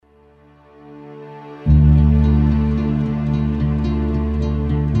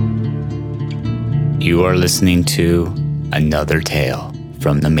You are listening to Another Tale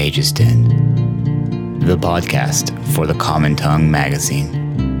from the Mage's Den, the podcast for the Common Tongue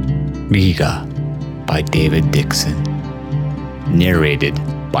magazine. Riga by David Dixon. Narrated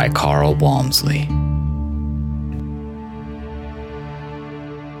by Carl Walmsley.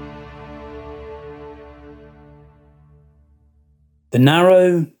 The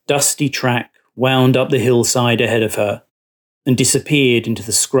narrow, dusty track wound up the hillside ahead of her and disappeared into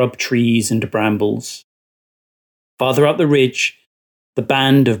the scrub trees and brambles. Farther up the ridge, the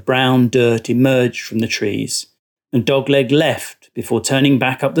band of brown dirt emerged from the trees, and Dogleg left before turning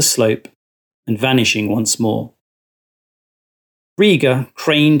back up the slope and vanishing once more. Riga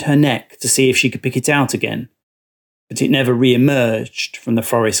craned her neck to see if she could pick it out again, but it never re-emerged from the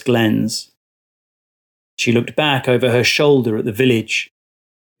forest glens. She looked back over her shoulder at the village,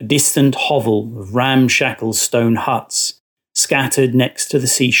 a distant hovel of ramshackle stone huts scattered next to the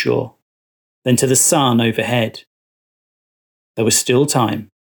seashore, then to the sun overhead. There was still time.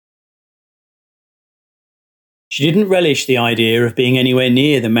 She didn't relish the idea of being anywhere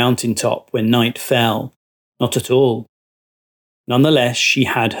near the mountain top when night fell, not at all. Nonetheless, she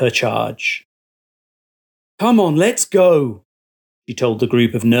had her charge. "Come on, let's go," she told the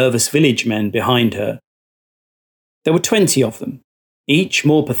group of nervous village men behind her. There were 20 of them, each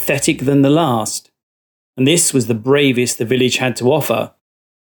more pathetic than the last, and this was the bravest the village had to offer.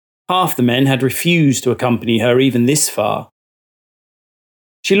 Half the men had refused to accompany her even this far.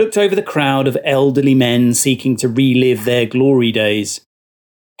 She looked over the crowd of elderly men seeking to relive their glory days,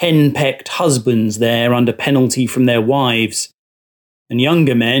 hen-pecked husbands there under penalty from their wives, and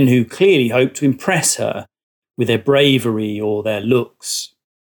younger men who clearly hoped to impress her with their bravery or their looks.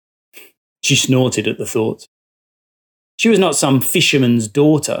 She snorted at the thought. She was not some fisherman's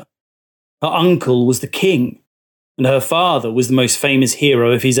daughter. Her uncle was the king, and her father was the most famous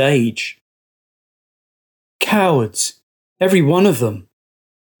hero of his age. Cowards, every one of them.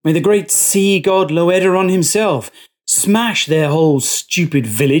 May the great sea god Loederon himself smash their whole stupid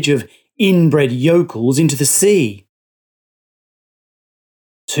village of inbred yokels into the sea.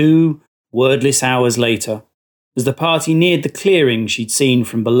 2 wordless hours later, as the party neared the clearing she'd seen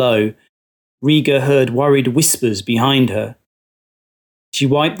from below, Riga heard worried whispers behind her. She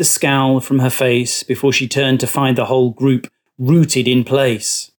wiped the scowl from her face before she turned to find the whole group rooted in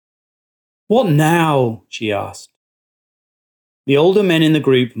place. "What now?" she asked. The older men in the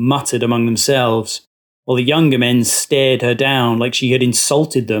group muttered among themselves, while the younger men stared her down like she had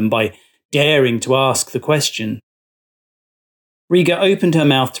insulted them by daring to ask the question. Riga opened her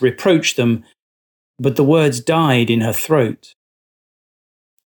mouth to reproach them, but the words died in her throat.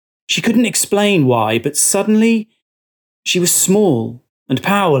 She couldn't explain why, but suddenly she was small and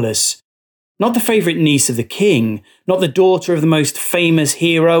powerless, not the favourite niece of the king, not the daughter of the most famous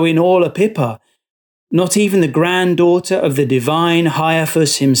hero in all Apippa, not even the granddaughter of the divine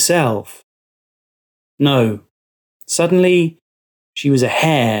Hiephus himself. No, suddenly she was a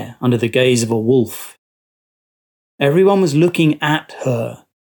hare under the gaze of a wolf. Everyone was looking at her,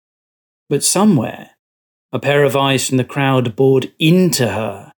 but somewhere a pair of eyes from the crowd bored into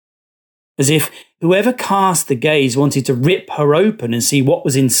her, as if whoever cast the gaze wanted to rip her open and see what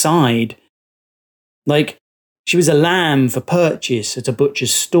was inside. Like she was a lamb for purchase at a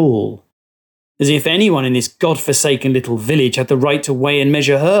butcher's stall. As if anyone in this godforsaken little village had the right to weigh and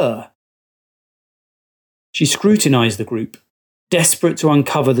measure her. She scrutinised the group, desperate to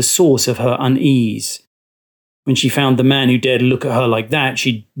uncover the source of her unease. When she found the man who dared look at her like that,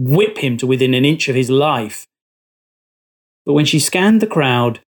 she'd whip him to within an inch of his life. But when she scanned the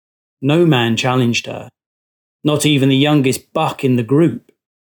crowd, no man challenged her, not even the youngest buck in the group.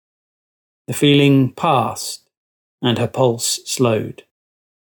 The feeling passed, and her pulse slowed.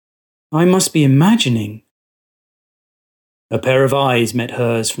 I must be imagining. A pair of eyes met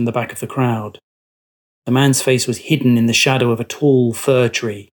hers from the back of the crowd. The man's face was hidden in the shadow of a tall fir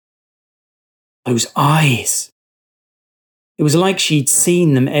tree. Those eyes! It was like she'd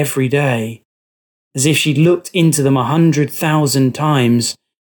seen them every day, as if she'd looked into them 100,000 times,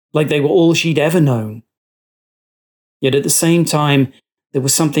 like they were all she'd ever known. Yet at the same time, there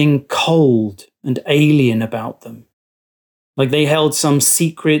was something cold and alien about them, like they held some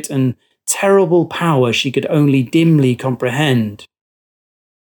secret and terrible power she could only dimly comprehend.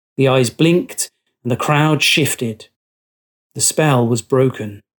 The eyes blinked and the crowd shifted. The spell was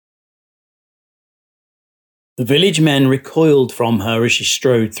broken. The village men recoiled from her as she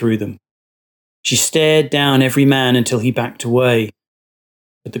strode through them. She stared down every man until he backed away,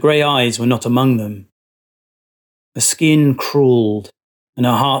 but the grey eyes were not among them. Her skin crawled, and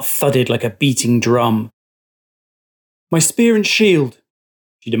her heart thudded like a beating drum. "My spear and shield,"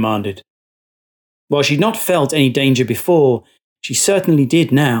 she demanded. While she'd not felt any danger before, she certainly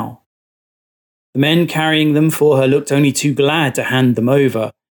did now. The men carrying them for her looked only too glad to hand them over,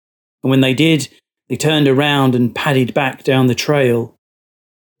 and when they did, they turned around and padded back down the trail.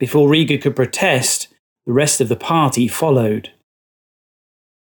 Before Riga could protest, the rest of the party followed.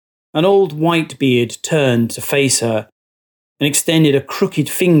 An old Whitebeard turned to face her and extended a crooked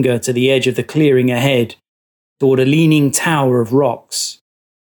finger to the edge of the clearing ahead, toward a leaning tower of rocks.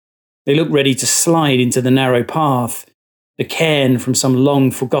 They looked ready to slide into the narrow path, a cairn from some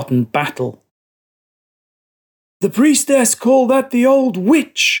long-forgotten battle. "The priestess called that the old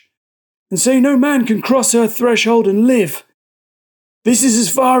witch, and say no man can cross her threshold and live. This is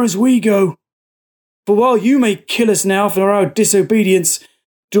as far as we go. For while you may kill us now for our disobedience,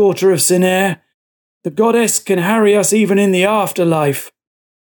 daughter of Sinair, the goddess can harry us even in the afterlife."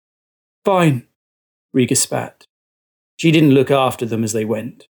 "Fine," Riga spat. She didn't look after them as they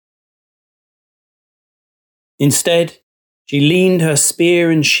went. Instead, she leaned her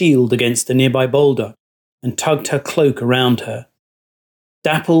spear and shield against a nearby boulder and tugged her cloak around her.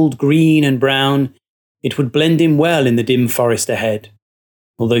 Dappled green and brown, it would blend in well in the dim forest ahead,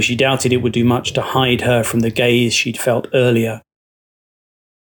 although she doubted it would do much to hide her from the gaze she'd felt earlier.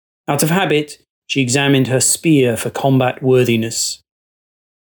 Out of habit, she examined her spear for combat worthiness.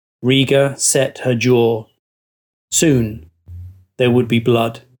 Riga set her jaw. Soon, there would be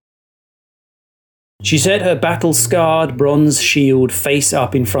blood. She set her battle-scarred bronze shield face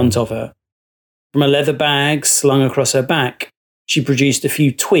up in front of her. From a leather bag slung across her back, she produced a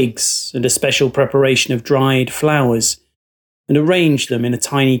few twigs and a special preparation of dried flowers, and arranged them in a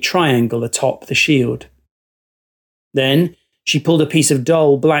tiny triangle atop the shield. Then she pulled a piece of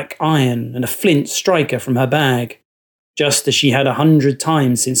dull black iron and a flint striker from her bag, just as she had 100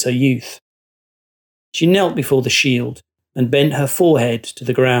 times since her youth. She knelt before the shield and bent her forehead to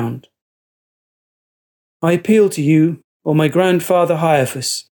the ground. "I appeal to you, O my grandfather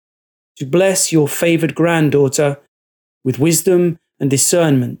Hiephus, to bless your favoured granddaughter with wisdom and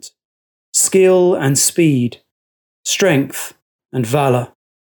discernment, skill and speed, strength and valour.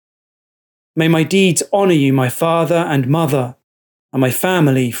 May my deeds honour you, my father and mother, and my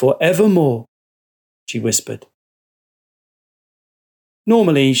family for evermore," she whispered.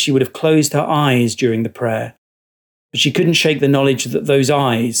 Normally, she would have closed her eyes during the prayer, but she couldn't shake the knowledge that those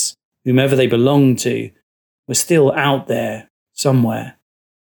eyes, whomever they belonged to, were still out there, somewhere.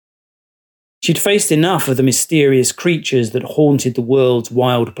 She'd faced enough of the mysterious creatures that haunted the world's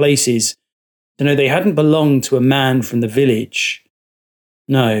wild places to know they hadn't belonged to a man from the village.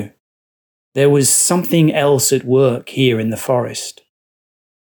 No, there was something else at work here in the forest.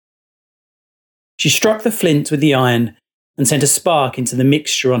 She struck the flint with the iron and sent a spark into the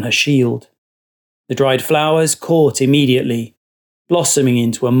mixture on her shield. The dried flowers caught immediately, blossoming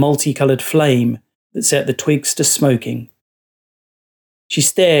into a multicoloured flame that set the twigs to smoking. She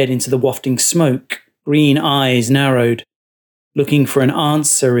stared into the wafting smoke, green eyes narrowed, looking for an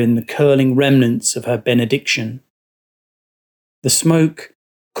answer in the curling remnants of her benediction. The smoke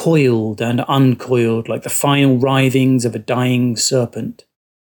coiled and uncoiled like the final writhings of a dying serpent.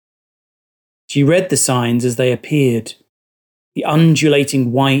 She read the signs as they appeared, the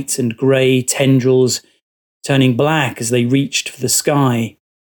undulating white and grey tendrils turning black as they reached for the sky.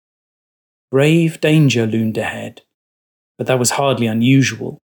 Grave danger loomed ahead, but that was hardly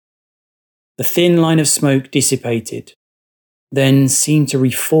unusual. The thin line of smoke dissipated, then seemed to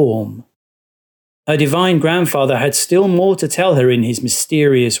reform. Her divine grandfather had still more to tell her in his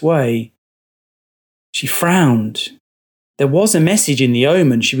mysterious way. She frowned. There was a message in the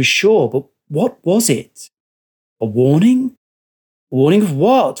omen, she was sure, but what was it? A warning? A warning of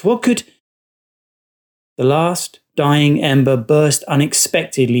what? What could... The last dying ember burst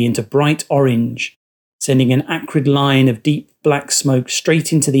unexpectedly into bright orange, sending an acrid line of deep black smoke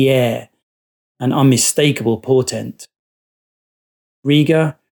straight into the air, an unmistakable portent.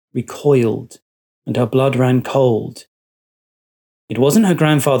 Riga recoiled, and her blood ran cold. It wasn't her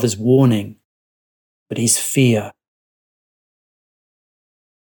grandfather's warning, but his fear.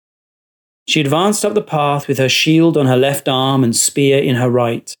 She advanced up the path with her shield on her left arm and spear in her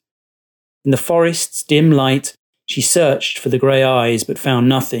right. In the forest's dim light, she searched for the grey eyes but found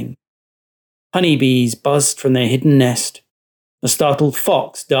nothing. Honeybees buzzed from their hidden nest. A startled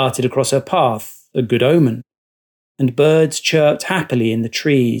fox darted across her path, a good omen, and birds chirped happily in the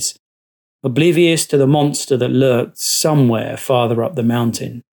trees, oblivious to the monster that lurked somewhere farther up the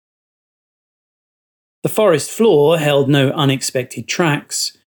mountain. The forest floor held no unexpected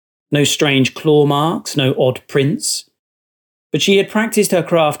tracks, no strange claw marks, no odd prints. But she had practiced her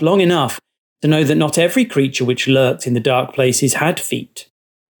craft long enough to know that not every creature which lurked in the dark places had feet,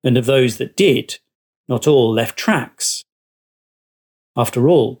 and of those that did, not all left tracks. After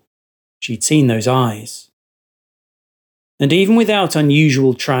all, she'd seen those eyes. And even without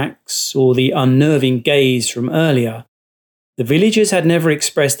unusual tracks or the unnerving gaze from earlier, the villagers had never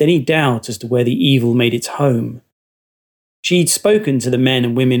expressed any doubt as to where the evil made its home. She'd spoken to the men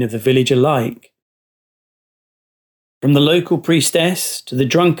and women of the village alike. From the local priestess to the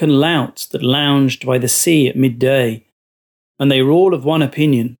drunken louts that lounged by the sea at midday, and they were all of one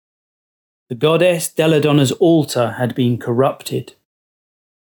opinion. The goddess Belladonna's altar had been corrupted.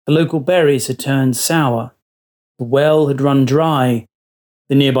 The local berries had turned sour. The well had run dry.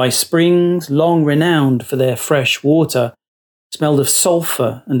 The nearby springs, long renowned for their fresh water, smelled of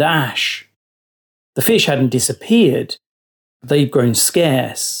sulphur and ash. The fish hadn't disappeared, but they'd grown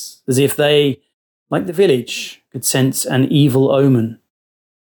scarce, as if they, like the village, could sense an evil omen.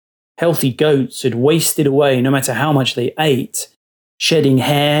 Healthy goats had wasted away no matter how much they ate, shedding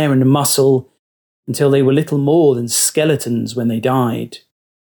hair and muscle until they were little more than skeletons when they died.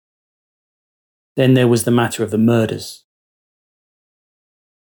 Then there was the matter of the murders.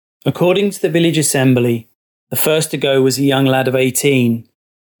 According to the village assembly, the first to go was a young lad of 18,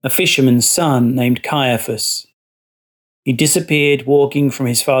 a fisherman's son named Caiaphas. He disappeared walking from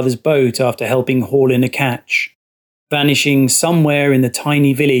his father's boat after helping haul in a catch, vanishing somewhere in the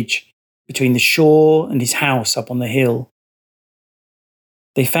tiny village between the shore and his house up on the hill.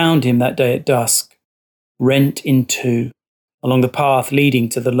 They found him that day at dusk, rent in two, along the path leading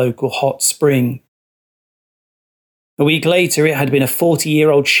to the local hot spring. A week later, it had been a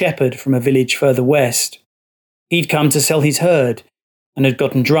 40-year-old shepherd from a village further west. He'd come to sell his herd and had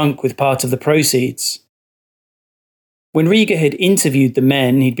gotten drunk with part of the proceeds. When Riga had interviewed the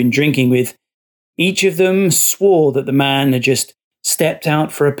men he'd been drinking with, each of them swore that the man had just stepped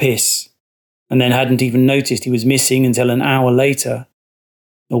out for a piss and then hadn't even noticed he was missing until an hour later.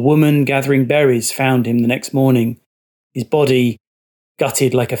 A woman gathering berries found him the next morning, his body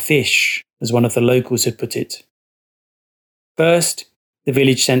gutted like a fish, as one of the locals had put it. First, the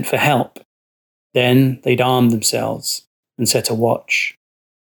village sent for help. Then they'd armed themselves and set a watch.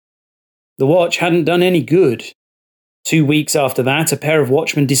 The watch hadn't done any good. 2 weeks after that, a pair of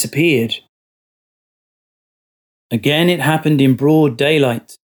watchmen disappeared. Again, it happened in broad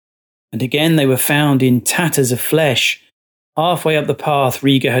daylight, and again they were found in tatters of flesh, halfway up the path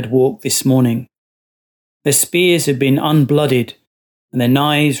Riga had walked this morning. Their spears had been unblooded, and their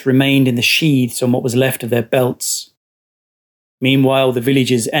knives remained in the sheaths on what was left of their belts. Meanwhile, the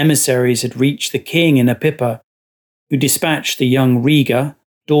village's emissaries had reached the king in a pippa, who dispatched the young Riga,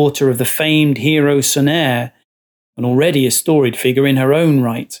 daughter of the famed hero Sonaire, and already a storied figure in her own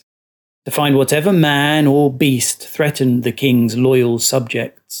right, to find whatever man or beast threatened the king's loyal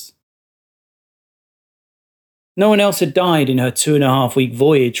subjects. No one else had died in her 2.5-week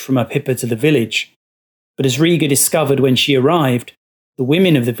voyage from a pippa to the village, but as Riga discovered when she arrived, the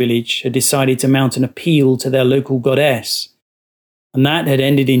women of the village had decided to mount an appeal to their local goddess, and that had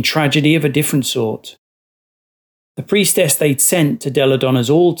ended in tragedy of a different sort. The priestess they'd sent to Belladonna's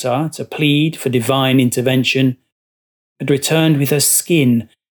altar to plead for divine intervention had returned with her skin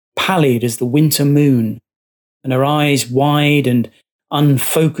pallid as the winter moon, and her eyes wide and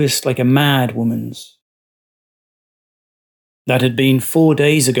unfocused like a mad woman's. That had been 4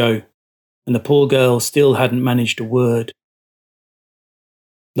 days ago, and the poor girl still hadn't managed a word.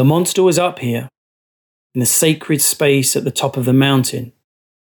 The monster was up here, in the sacred space at the top of the mountain.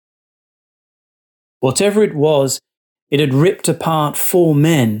 Whatever it was, it had ripped apart 4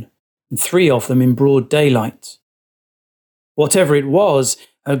 men, and 3 of them in broad daylight. Whatever it was,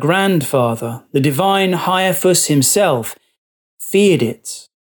 her grandfather, the divine Caiaphas himself, feared it,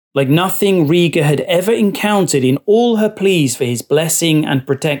 like nothing Riga had ever encountered in all her pleas for his blessing and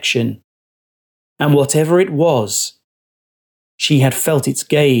protection. And whatever it was, she had felt its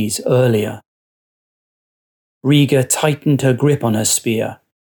gaze earlier. Riga tightened her grip on her spear.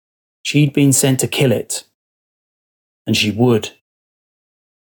 She'd been sent to kill it. And she would.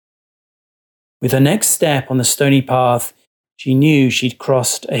 With her next step on the stony path, she knew she'd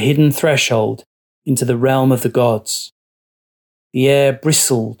crossed a hidden threshold into the realm of the gods. The air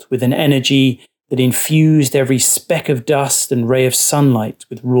bristled with an energy that infused every speck of dust and ray of sunlight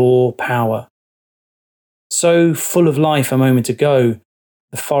with raw power. So full of life a moment ago,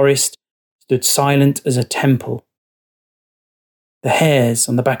 the forest stood silent as a temple. The hairs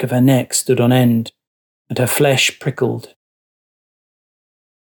on the back of her neck stood on end, and her flesh prickled.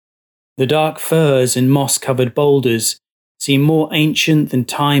 The dark firs and moss-covered boulders seemed more ancient than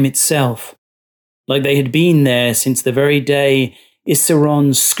time itself, like they had been there since the very day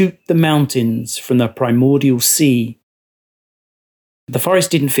Issaron scooped the mountains from the primordial sea. The forest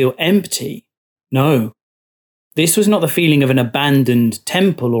didn't feel empty, No, this was not the feeling of an abandoned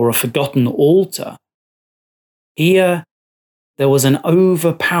temple or a forgotten altar. Here, there was an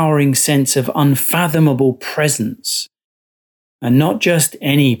overpowering sense of unfathomable presence, and not just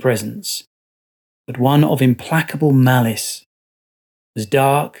any presence, but one of implacable malice, as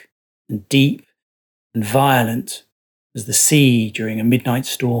dark and deep and violent as the sea during a midnight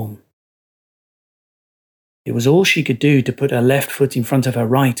storm. It was all she could do to put her left foot in front of her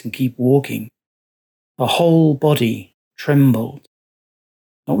right and keep walking. Her whole body trembled,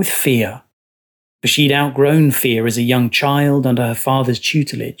 not with fear, for she'd outgrown fear as a young child under her father's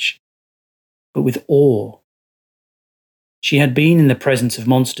tutelage, but with awe. She had been in the presence of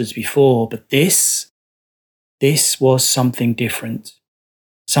monsters before, but this was something different,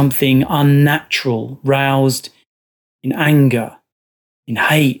 something unnatural, roused in anger, in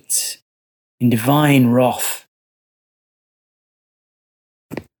hate, in divine wrath.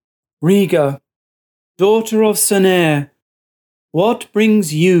 Riga, daughter of Senair, what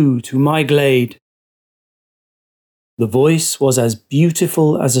brings you to my glade? The voice was as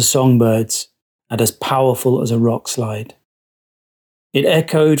beautiful as a songbird's and as powerful as a rock slide. It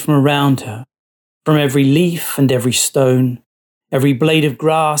echoed from around her, from every leaf and every stone, every blade of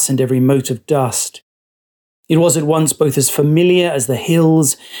grass and every mote of dust. It was at once both as familiar as the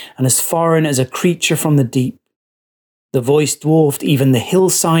hills and as foreign as a creature from the deep. The voice dwarfed even the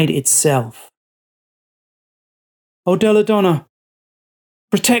hillside itself. O Belladonna,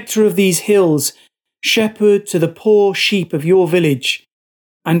 protector of these hills, shepherd to the poor sheep of your village,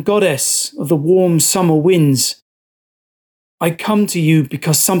 and goddess of the warm summer winds, I come to you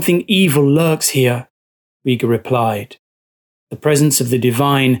because something evil lurks here, Riga replied, the presence of the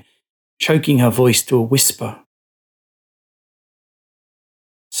divine choking her voice to a whisper.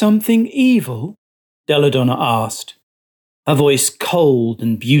 Something evil? Belladonna asked, her voice cold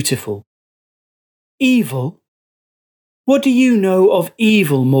and beautiful. Evil? What do you know of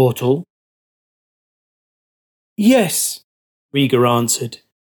evil, mortal? Yes, Riga answered,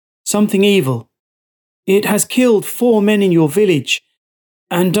 something evil. It has killed 4 men in your village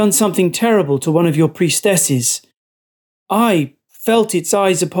and done something terrible to one of your priestesses. I felt its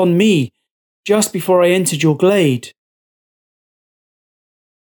eyes upon me just before I entered your glade.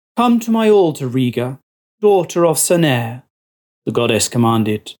 Come to my altar, Riga, daughter of Senair, the goddess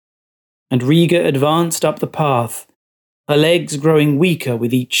commanded, and Riga advanced up the path, her legs growing weaker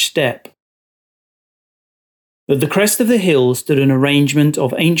with each step. At the crest of the hill stood an arrangement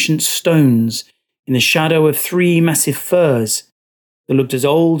of ancient stones in the shadow of 3 massive firs that looked as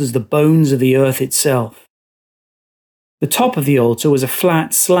old as the bones of the earth itself. The top of the altar was a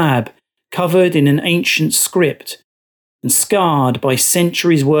flat slab covered in an ancient script and scarred by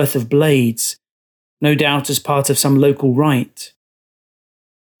centuries' worth of blades, no doubt as part of some local rite.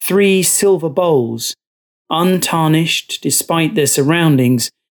 3 silver bowls, untarnished despite their surroundings,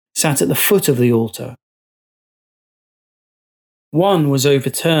 sat at the foot of the altar. One was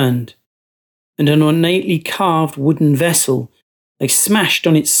overturned, and an ornately carved wooden vessel lay smashed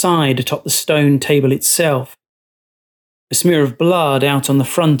on its side atop the stone table itself. A smear of blood out on the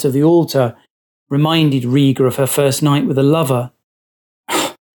front of the altar reminded Riga of her first night with a lover.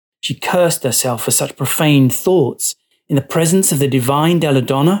 She cursed herself for such profane thoughts in the presence of the divine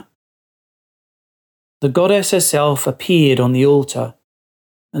Belladonna. The goddess herself appeared on the altar,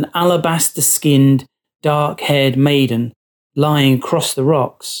 an alabaster-skinned, dark-haired maiden lying across the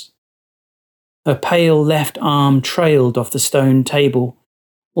rocks. Her pale left arm trailed off the stone table,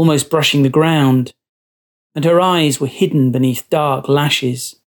 almost brushing the ground, and her eyes were hidden beneath dark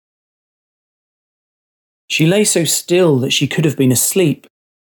lashes. She lay so still that she could have been asleep,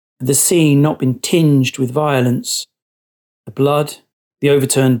 had the scene not been tinged with violence. The blood, the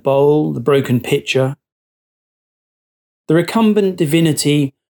overturned bowl, the broken pitcher. The recumbent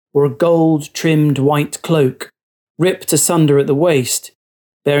divinity wore a gold-trimmed white cloak, ripped asunder at the waist,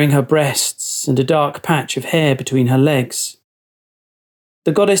 bearing her breasts and a dark patch of hair between her legs.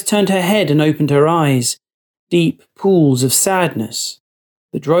 The goddess turned her head and opened her eyes, deep pools of sadness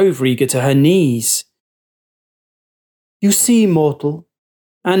that drove Riga to her knees. You see, mortal,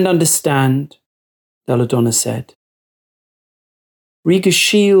 and understand, Belladonna said. Riga's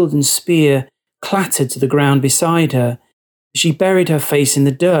shield and spear clattered to the ground beside her as she buried her face in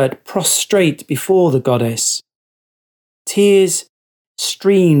the dirt, prostrate before the goddess. Tears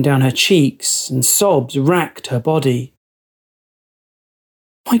streamed down her cheeks and sobs racked her body.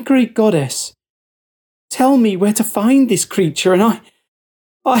 My great goddess, tell me where to find this creature and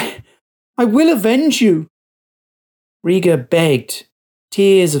I will avenge you. Riga begged,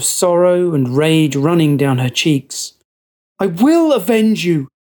 tears of sorrow and rage running down her cheeks. I will avenge you.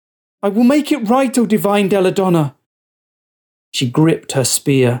 I will make it right, O divine Belladonna. She gripped her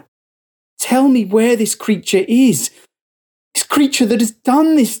spear. Tell me where this creature is. This creature that has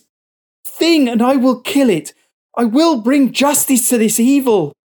done this thing, and I will kill it. I will bring justice to this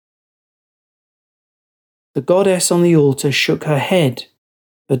evil. The goddess on the altar shook her head,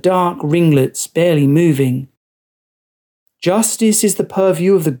 her dark ringlets barely moving. Justice is the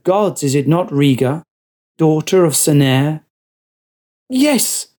purview of the gods, is it not, Riga, daughter of Sener?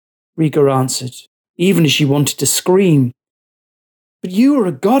 Yes, Riga answered, even as she wanted to scream. But you are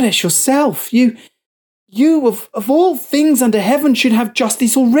a goddess yourself. You of all things under heaven should have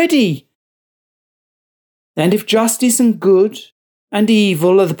justice already. And if justice and good and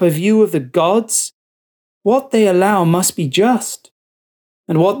evil are the purview of the gods, what they allow must be just,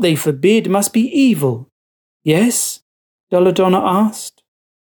 and what they forbid must be evil. Yes? Belladonna asked.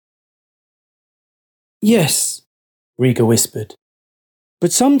 Yes, Riga whispered.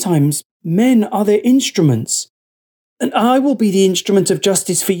 But sometimes men are their instruments, and I will be the instrument of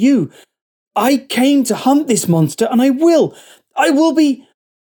justice for you. I came to hunt this monster, and I will be...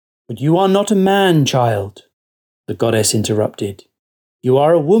 But you are not a man, child, the goddess interrupted. You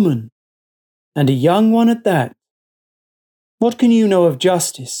are a woman, and a young one at that. What can you know of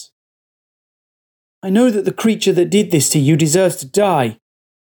justice? I know that the creature that did this to you deserves to die,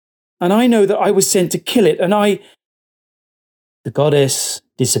 and I know that I was sent to kill it, and I... The goddess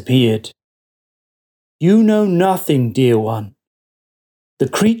disappeared. You know nothing, dear one. The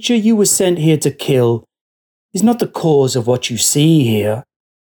creature you were sent here to kill is not the cause of what you see here,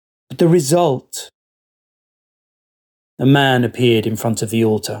 but the result. A man appeared in front of the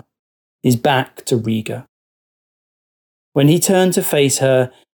altar, his back to Riga. When he turned to face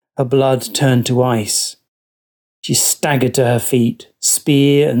her, her blood turned to ice. She staggered to her feet,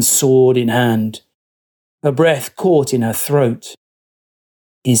 spear and sword in hand. Her breath caught in her throat.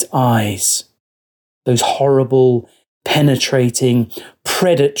 His eyes, those horrible, penetrating,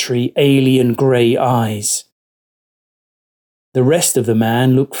 predatory, alien grey eyes. The rest of the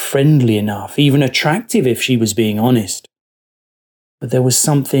man looked friendly enough, even attractive if she was being honest. But there was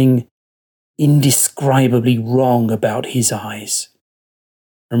something indescribably wrong about his eyes.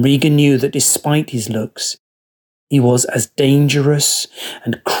 And Riga knew that despite his looks, he was as dangerous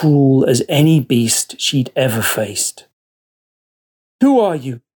and cruel as any beast she'd ever faced. Who are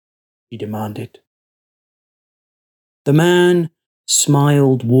you? She demanded. The man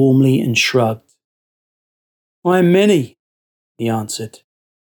smiled warmly and shrugged. I am many, he answered,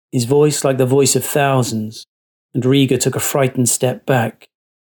 his voice like the voice of thousands, and Riga took a frightened step back.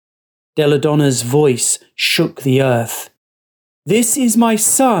 Belladonna's voice shook the earth. This is my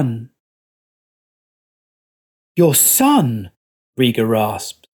son. Your son, Riga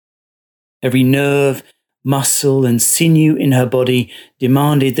rasped. Every nerve, muscle and sinew in her body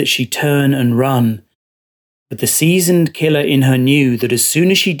demanded that she turn and run. But the seasoned killer in her knew that as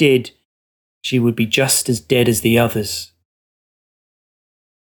soon as she did, she would be just as dead as the others.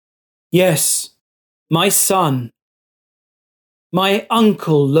 Yes, my son. My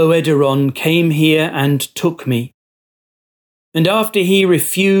uncle Loederon came here and took me. And after he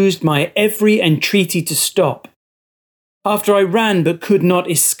refused my every entreaty to stop, after I ran but could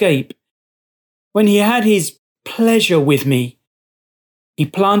not escape, when he had his pleasure with me, he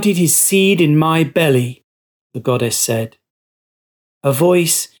planted his seed in my belly, the goddess said. Her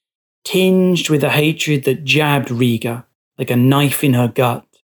voice tinged with a hatred that jabbed Riga like a knife in her gut.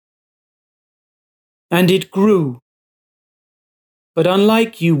 And it grew. But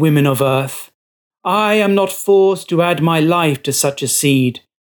unlike you women of earth, I am not forced to add my life to such a seed,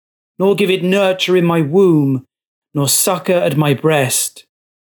 nor give it nurture in my womb, nor succour at my breast.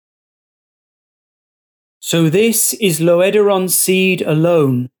 So this is Loederon's seed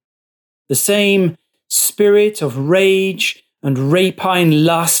alone, the same spirit of rage and rapine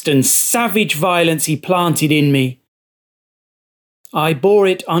lust and savage violence he planted in me. I bore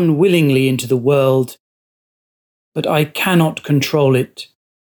it unwillingly into the world, but I cannot control it,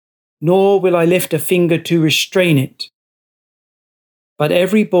 nor will I lift a finger to restrain it. But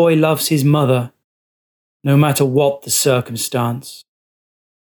every boy loves his mother, no matter what the circumstance.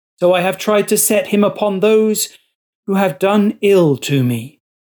 So I have tried to set him upon those who have done ill to me.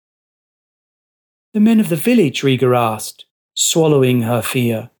 The men of the village, Riga asked, swallowing her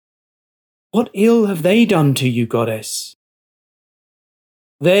fear. What ill have they done to you, goddess?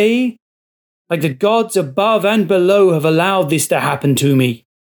 They, like the gods above and below, have allowed this to happen to me,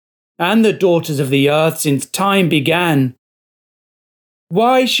 and the daughters of the earth since time began.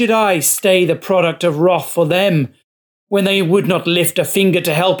 Why should I stay the product of wrath for them, when they would not lift a finger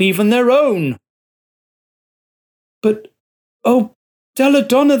to help even their own? But, oh,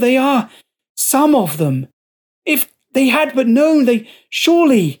 Belladonna, they are, some of them. If they had but known, they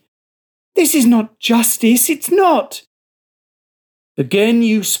surely... This is not justice, it's not. Again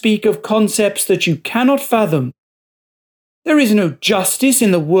you speak of concepts that you cannot fathom. There is no justice in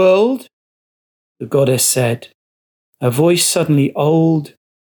the world, the goddess said, her voice suddenly old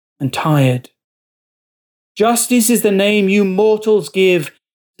and tired. Justice is the name you mortals give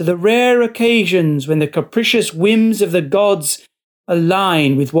to the rare occasions when the capricious whims of the gods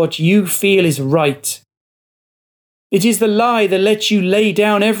align with what you feel is right. It is the lie that lets you lay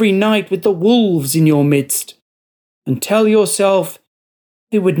down every night with the wolves in your midst and tell yourself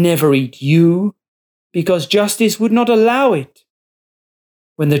they would never eat you because justice would not allow it,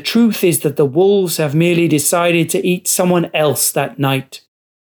 when the truth is that the wolves have merely decided to eat someone else that night.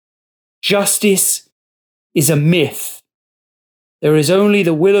 Justice is a myth. There is only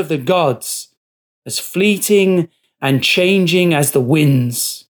the will of the gods, as fleeting and changing as the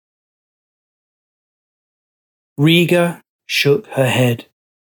winds. Riga shook her head.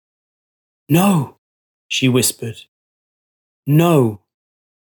 No, she whispered. No.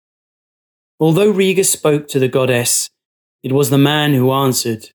 Although Riga spoke to the goddess, it was the man who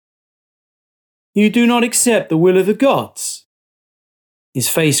answered. You do not accept the will of the gods? His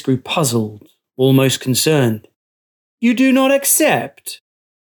face grew puzzled, almost concerned. You do not accept?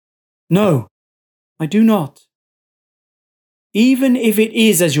 No, I do not. Even if it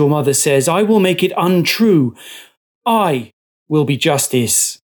is as your mother says, I will make it untrue. I will be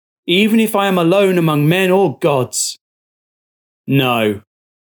justice, even if I am alone among men or gods. No,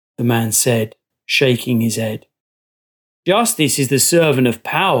 the man said, shaking his head. Justice is the servant of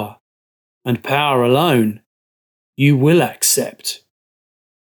power, and power alone you will accept.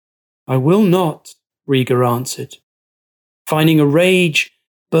 I will not, Riga answered, finding a rage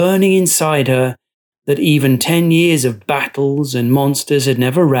burning inside her that even 10 years of battles and monsters had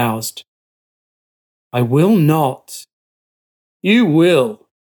never roused. I will not. You will.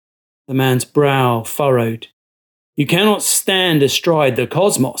 The man's brow furrowed. You cannot stand astride the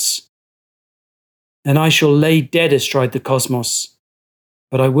cosmos. And I shall lay dead astride the cosmos,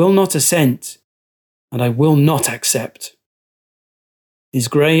 but I will not assent, and I will not accept. His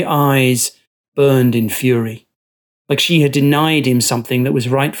grey eyes burned in fury, like she had denied him something that was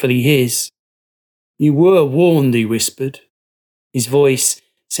rightfully his. You were warned, he whispered, his voice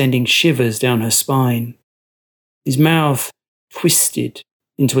sending shivers down her spine. His mouth twisted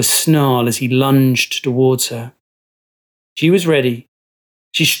into a snarl as he lunged towards her. She was ready.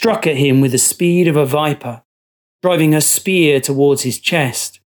 She struck at him with the speed of a viper, driving her spear towards his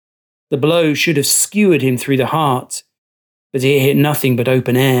chest. The blow should have skewered him through the heart, but it hit nothing but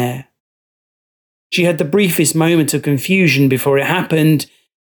open air. She had the briefest moment of confusion before it happened,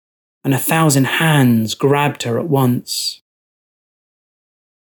 and 1,000 hands grabbed her at once.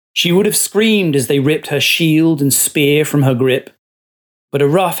 She would have screamed as they ripped her shield and spear from her grip, but a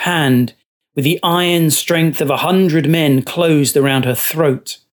rough hand with the iron strength of 100 men closed around her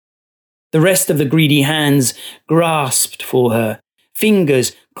throat. The rest of the greedy hands grasped for her,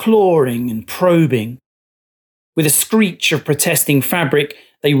 fingers clawing and probing. With a screech of protesting fabric,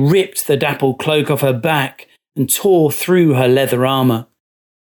 they ripped the dappled cloak off her back and tore through her leather armour.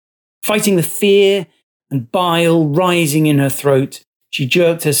 Fighting the fear and bile rising in her throat, she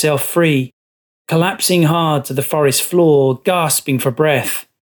jerked herself free, collapsing hard to the forest floor, gasping for breath,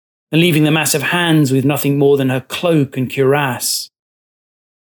 and leaving the massive hands with nothing more than her cloak and cuirass.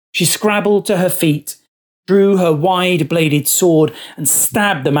 She scrabbled to her feet, drew her wide-bladed sword and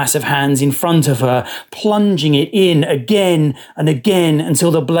stabbed the massive hands in front of her, plunging it in again and again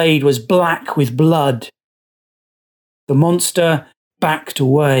until the blade was black with blood. The monster backed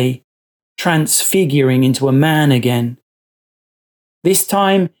away, transfiguring into a man again. This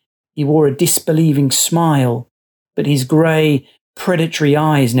time he wore a disbelieving smile, but his grey, predatory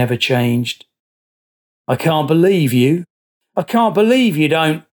eyes never changed. I can't believe you. I can't believe you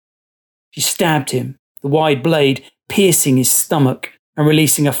don't. She stabbed him, the wide blade piercing his stomach and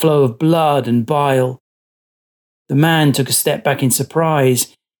releasing a flow of blood and bile. The man took a step back in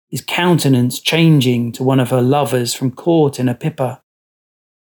surprise, his countenance changing to one of her lovers from court in a pippa.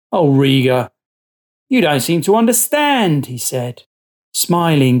 Oh, Riga, you don't seem to understand, he said,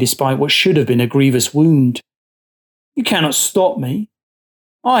 smiling despite what should have been a grievous wound. You cannot stop me.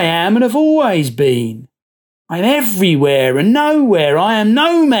 I am and have always been. I am everywhere and nowhere. I am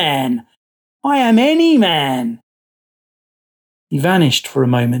no man. I am any man. He vanished for a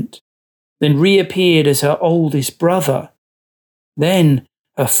moment, then reappeared as her oldest brother, then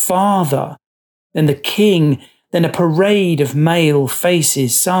her father, then the king, then a parade of male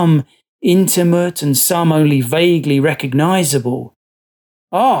faces, some intimate and some only vaguely recognizable.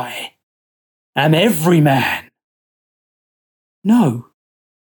 I am every man. No.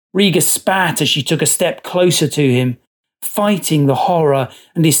 Riga spat as she took a step closer to him, fighting the horror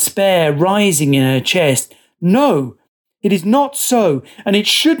and despair rising in her chest. No, it is not so, and it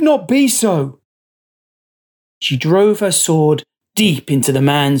should not be so. She drove her sword deep into the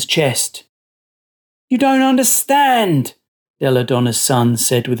man's chest. You don't understand, Belladonna's son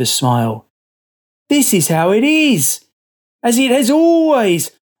said with a smile. This is how it is, as it has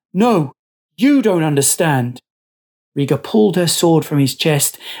always. No, you don't understand. Riga pulled her sword from his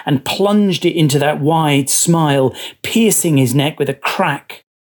chest and plunged it into that wide smile, piercing his neck with a crack.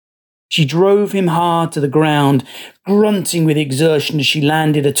 She drove him hard to the ground, grunting with exertion as she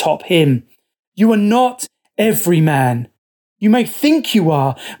landed atop him. You are not every man. You may think you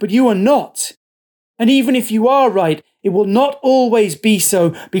are, but you are not. And even if you are right, it will not always be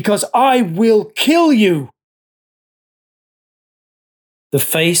so, because I will kill you. The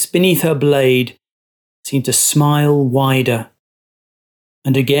face beneath her blade seemed to smile wider.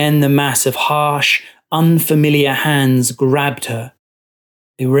 And again the mass of harsh, unfamiliar hands grabbed her.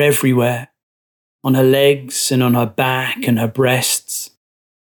 They were everywhere, on her legs and on her back and her breasts.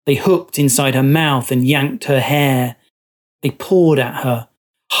 They hooked inside her mouth and yanked her hair. They pawed at her,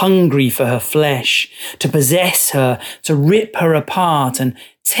 hungry for her flesh, to possess her, to rip her apart and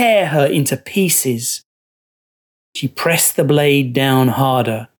tear her into pieces. She pressed the blade down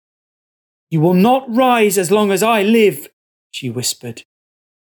harder. You will not rise as long as I live, she whispered,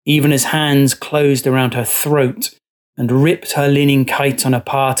 even as hands closed around her throat and ripped her linen chiton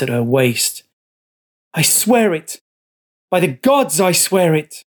apart at her waist. I swear it. By the gods, I swear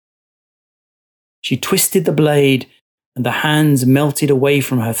it. She twisted the blade and the hands melted away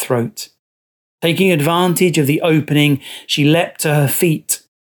from her throat. Taking advantage of the opening, she leapt to her feet,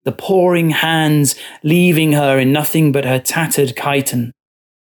 the pouring hands leaving her in nothing but her tattered chiton.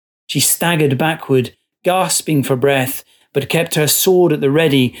 She staggered backward, gasping for breath, but kept her sword at the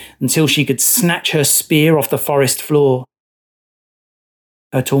ready until she could snatch her spear off the forest floor.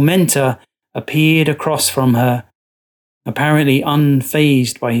 Her tormentor appeared across from her, apparently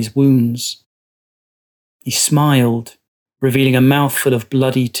unfazed by his wounds. He smiled, revealing a mouthful of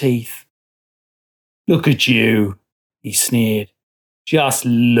bloody teeth. Look at you, he sneered. Just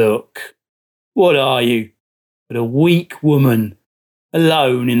look. What are you but a weak woman,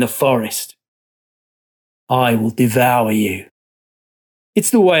 alone in the forest? I will devour you. It's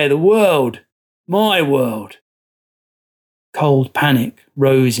the way of the world, my world. Cold panic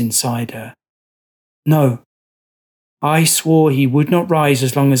rose inside her. No, I swore he would not rise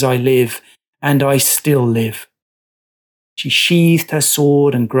as long as I live, and I still live. She sheathed her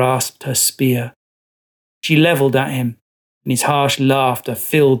sword and grasped her spear. She levelled at him, and his harsh laughter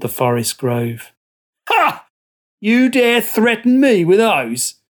filled the forest grove. Ha! You dare threaten me with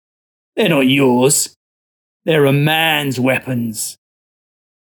those? They're not yours. They're a man's weapons.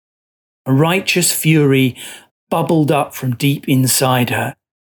 A righteous fury bubbled up from deep inside her.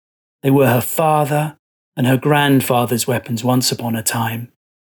 They were her father and her grandfather's weapons once upon a time.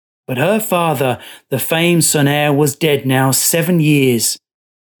 But her father, the famed Sonair, was dead now 7 years,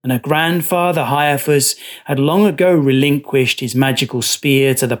 and her grandfather, Hiephus, had long ago relinquished his magical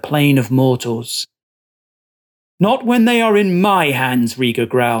spear to the plane of mortals. Not when they are in my hands, Riga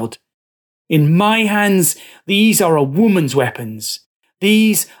growled. In my hands, these are a woman's weapons.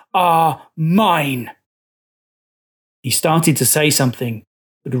 These are mine. He started to say something,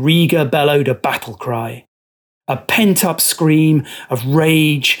 but Riga bellowed a battle cry. A pent-up scream of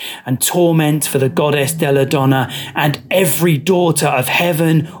rage and torment for the goddess Belladonna and every daughter of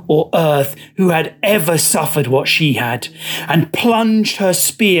heaven or earth who had ever suffered what she had, and plunged her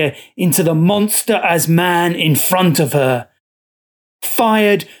spear into the monster as man in front of her.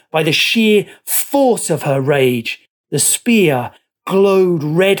 Fired by the sheer force of her rage, the spear glowed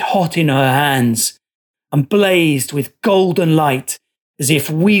red-hot in her hands and blazed with golden light as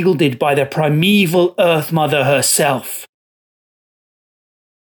if wielded by the primeval Earth Mother herself.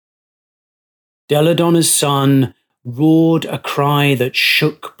 Belladonna's son roared a cry that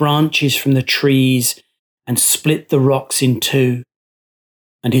shook branches from the trees and split the rocks in two,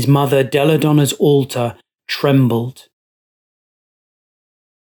 and his mother Belladonna's altar trembled.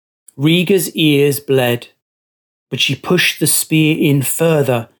 Riga's ears bled, but she pushed the spear in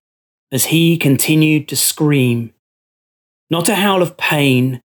further as he continued to scream. Not a howl of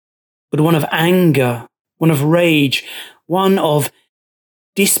pain, but one of anger, one of rage, one of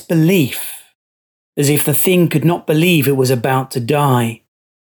disbelief, as if the thing could not believe it was about to die.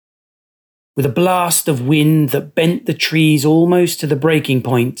 With a blast of wind that bent the trees almost to the breaking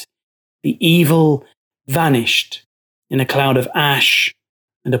point, the evil vanished in a cloud of ash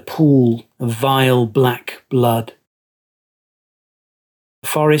and a pool of vile black blood. The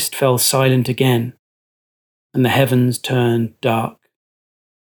forest fell silent again, and the heavens turned dark.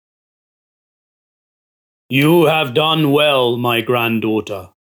 You have done well, my granddaughter.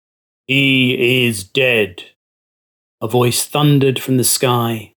 He is dead. A voice thundered from the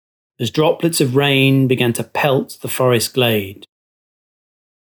sky as droplets of rain began to pelt the forest glade.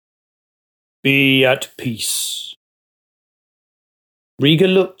 Be at peace. Riga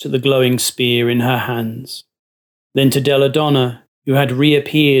looked at the glowing spear in her hands, then to Belladonna, who had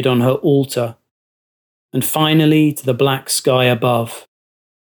reappeared on her altar, and finally to the black sky above.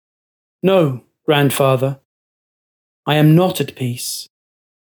 No, grandfather, I am not at peace.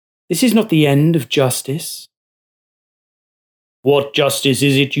 This is not the end of justice. What justice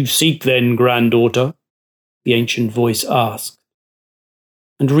is it you seek then, granddaughter? The ancient voice asked.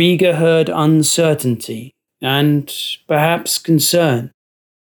 And Riga heard uncertainty and perhaps concern,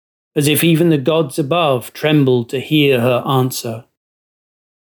 as if even the gods above trembled to hear her answer.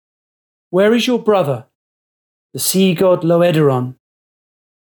 Where is your brother, the sea god Loederon?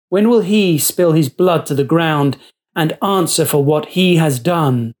 When will he spill his blood to the ground and answer for what he has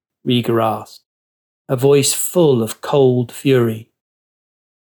done? Riga asked, a voice full of cold fury.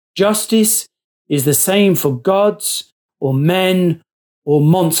 Justice is the same for gods or men or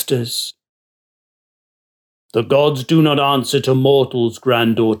monsters. The gods do not answer to mortals,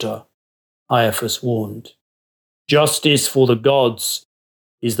 granddaughter, Iaphes warned. Justice for the gods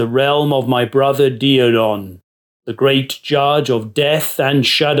is the realm of my brother Diodon, the great judge of death and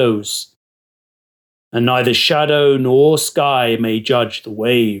shadows. And neither shadow nor sky may judge the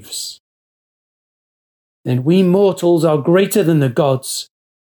waves. Then we mortals are greater than the gods,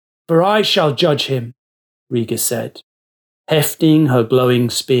 for I shall judge him, Riga said, hefting her glowing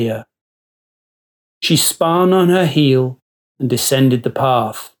spear. She spun on her heel and descended the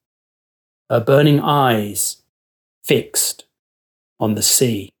path, her burning eyes fixed on the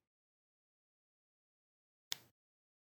sea.